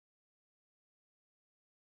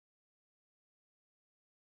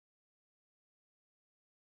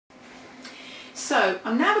So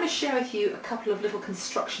I'm now going to share with you a couple of little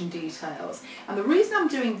construction details, and the reason I'm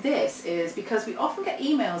doing this is because we often get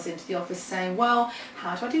emails into the office saying, well,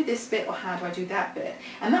 how do I do this bit or how do I do that bit?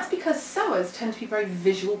 And that's because sewers tend to be very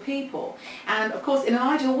visual people, and of course in an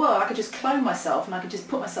ideal world I could just clone myself and I could just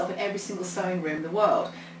put myself in every single sewing room in the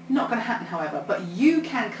world. Not going to happen, however, but you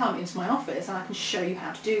can come into my office and I can show you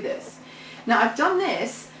how to do this. Now I've done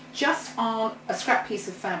this just on a scrap piece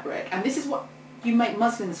of fabric, and this is what you make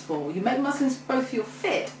muslins for. You make muslins both for your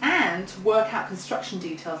fit and to work out construction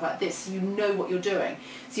details like this so you know what you're doing.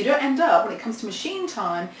 So you don't end up, when it comes to machine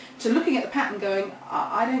time, to looking at the pattern going,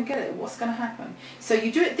 I don't get it, what's going to happen? So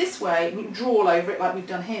you do it this way, and you can draw all over it like we've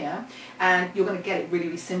done here, and you're going to get it really,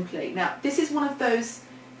 really simply. Now this is one of those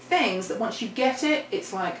things that once you get it,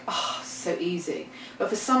 it's like, oh, so easy. But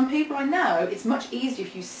for some people I know, it's much easier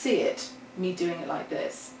if you see it, me doing it like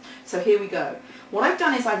this. So here we go. What I've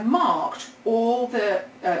done is I've marked all the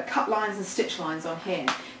cut lines and stitch lines on here.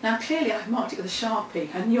 Now clearly I've marked it with a Sharpie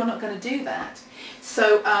and you're not going to do that.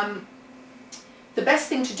 So the best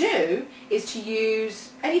thing to do is to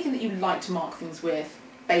use anything that you like to mark things with.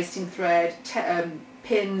 Basting thread,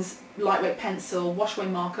 pins, lightweight pencil, wash away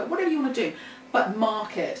marker, whatever you want to do. But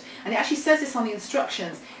mark it. And it actually says this on the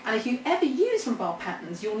instructions, and if you ever use one of our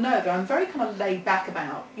patterns you'll know that I'm very kind of laid back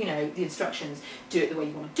about, you know, the instructions. Do it the way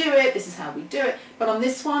you want to do it, this is how we do it. But on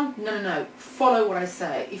this one, no, follow what I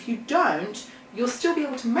say. If you don't, you'll still be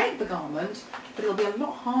able to make the garment, but it'll be a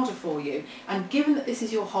lot harder for you. And given that this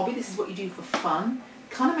is your hobby, this is what you do for fun,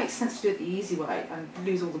 it kind of makes sense to do it the easy way and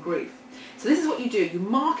lose all the grief. So this is what you do. You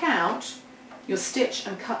mark out your stitch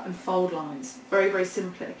and cut and fold lines, very, very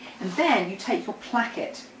simply. And then you take your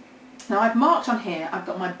placket. Now I've marked on here, I've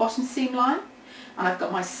got my bottom seam line and I've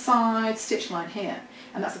got my side stitch line here,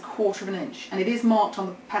 and that's 1/4 inch, and it is marked on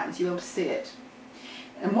the pattern so you'll be able to see it.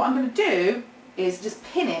 And what I'm going to do is just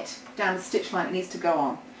pin it down the stitch line it needs to go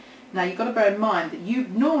on. Now you've got to bear in mind that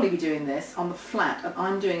you'd normally be doing this on the flat and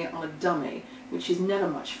I'm doing it on a dummy, which is never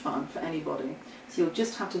much fun for anybody. So you'll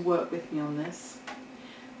just have to work with me on this.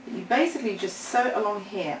 You basically just sew it along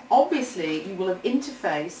here. Obviously you will have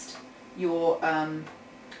interfaced your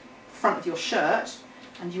front of your shirt,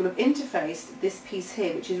 and you will have interfaced this piece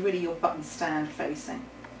here, which is really your button stand facing.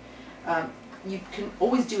 You can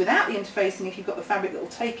always do without the interfacing if you've got the fabric that will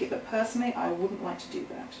take it, but personally I wouldn't like to do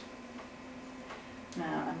that.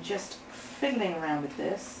 Now I'm just fiddling around with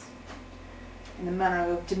this in the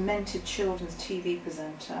manner of a demented children's TV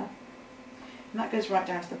presenter, and that goes right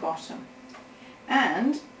down to the bottom.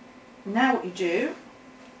 And now what you do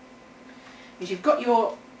is you've got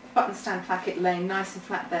your button stand placket laying nice and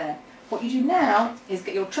flat there. What you do now is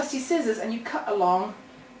get your trusty scissors and you cut along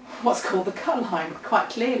what's called the cut line quite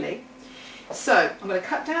clearly. So I'm going to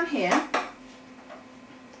cut down here,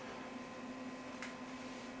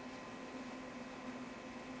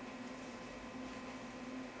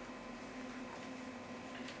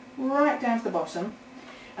 right down to the bottom,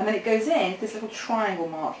 and then it goes in this little triangle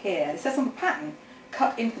mark here. It says on the pattern,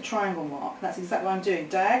 cut into the triangle mark. That's exactly what I'm doing,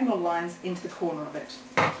 diagonal lines into the corner of it.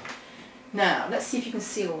 Now let's see if you can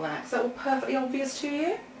see all that. Is that all perfectly obvious to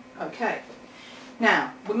you? Okay.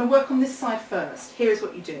 Now we're going to work on this side first. Here is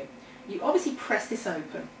what you do. You obviously press this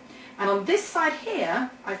open, and on this side here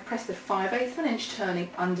I've pressed the 5/8 inch turning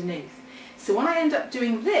underneath. So when I end up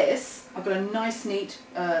doing this, I've got a nice neat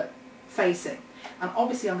facing. And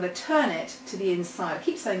obviously I'm going to turn it to the inside. I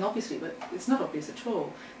keep saying obviously, but it's not obvious at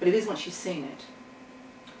all. But it is once you've seen it.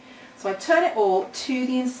 So I turn it all to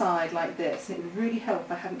the inside like this, and it would really help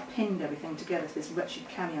if I hadn't pinned everything together to this wretched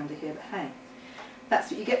cami under here, but hey, that's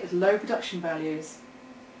what you get with low production values.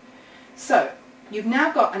 So you've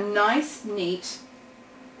now got a nice, neat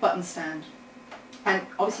button stand. And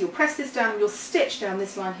obviously you'll press this down and you'll stitch down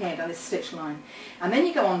this line here, down this stitch line. And then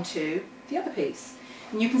you go on to the other piece.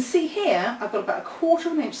 And you can see here, I've got about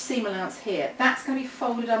 1/4 inch seam allowance here. That's going to be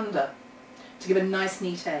folded under to give a nice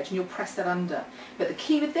neat edge, and you'll press that under. But the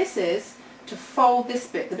key with this is to fold this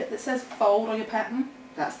bit, the bit that says fold on your pattern,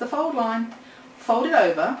 that's the fold line. Fold it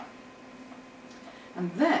over,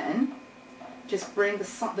 and then just bring the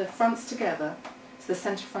fronts together so the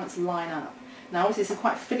centre fronts line up. Now obviously this is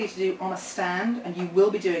quite fiddly to do on a stand, and you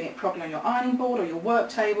will be doing it probably on your ironing board or your work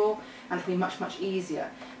table, and it'll be much, much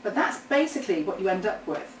easier. But that's basically what you end up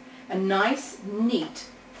with, a nice, neat,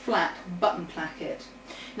 flat button placket.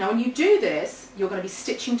 Now when you do this, you're going to be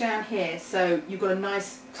stitching down here, so you've got a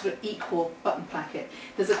nice sort of equal button placket.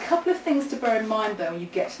 There's a couple of things to bear in mind though when you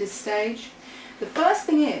get to this stage. The first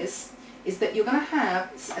thing is that you're going to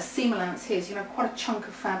have a seam allowance here, so you're going to have quite a chunk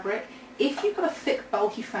of fabric. if you've got a thick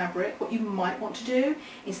bulky fabric, what you might want to do,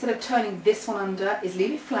 instead of turning this one under, is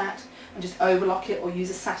leave it flat and just overlock it, or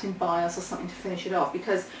use a satin bias or something to finish it off,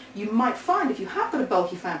 because you might find if you have got a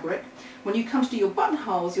bulky fabric, when you come to do your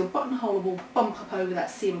buttonholes, your buttonhole will bump up over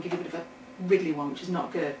that seam and give you a bit of a wriggly one, which is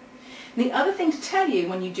not good. And the other thing to tell you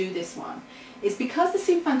when you do this one is, because the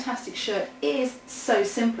Superfantastic shirt is so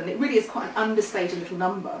simple, and it really is quite an understated little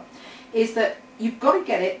number, is that you've got to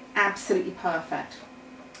get it absolutely perfect.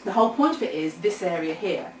 The whole point of it is this area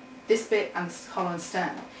here, this bit and this collar and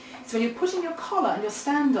stand. So when you're putting your collar and your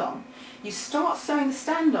stand on, you start sewing the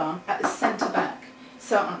stand on at the centre back.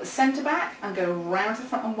 Sew it on at the centre back and go round to the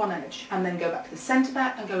front on one edge, and then go back to the centre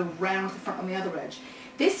back and go round to the front on the other edge.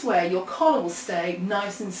 This way your collar will stay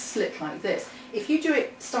nice and slick like this. If you do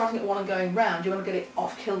it starting at one and going round, you want to get it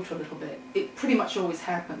off kilter a little bit. It pretty much always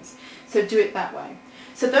happens. So do it that way.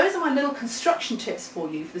 So those are my little construction tips for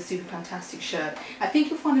you for the Superfantastic shirt. I think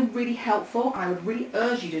you'll find them really helpful, and I would really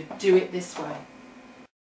urge you to do it this way.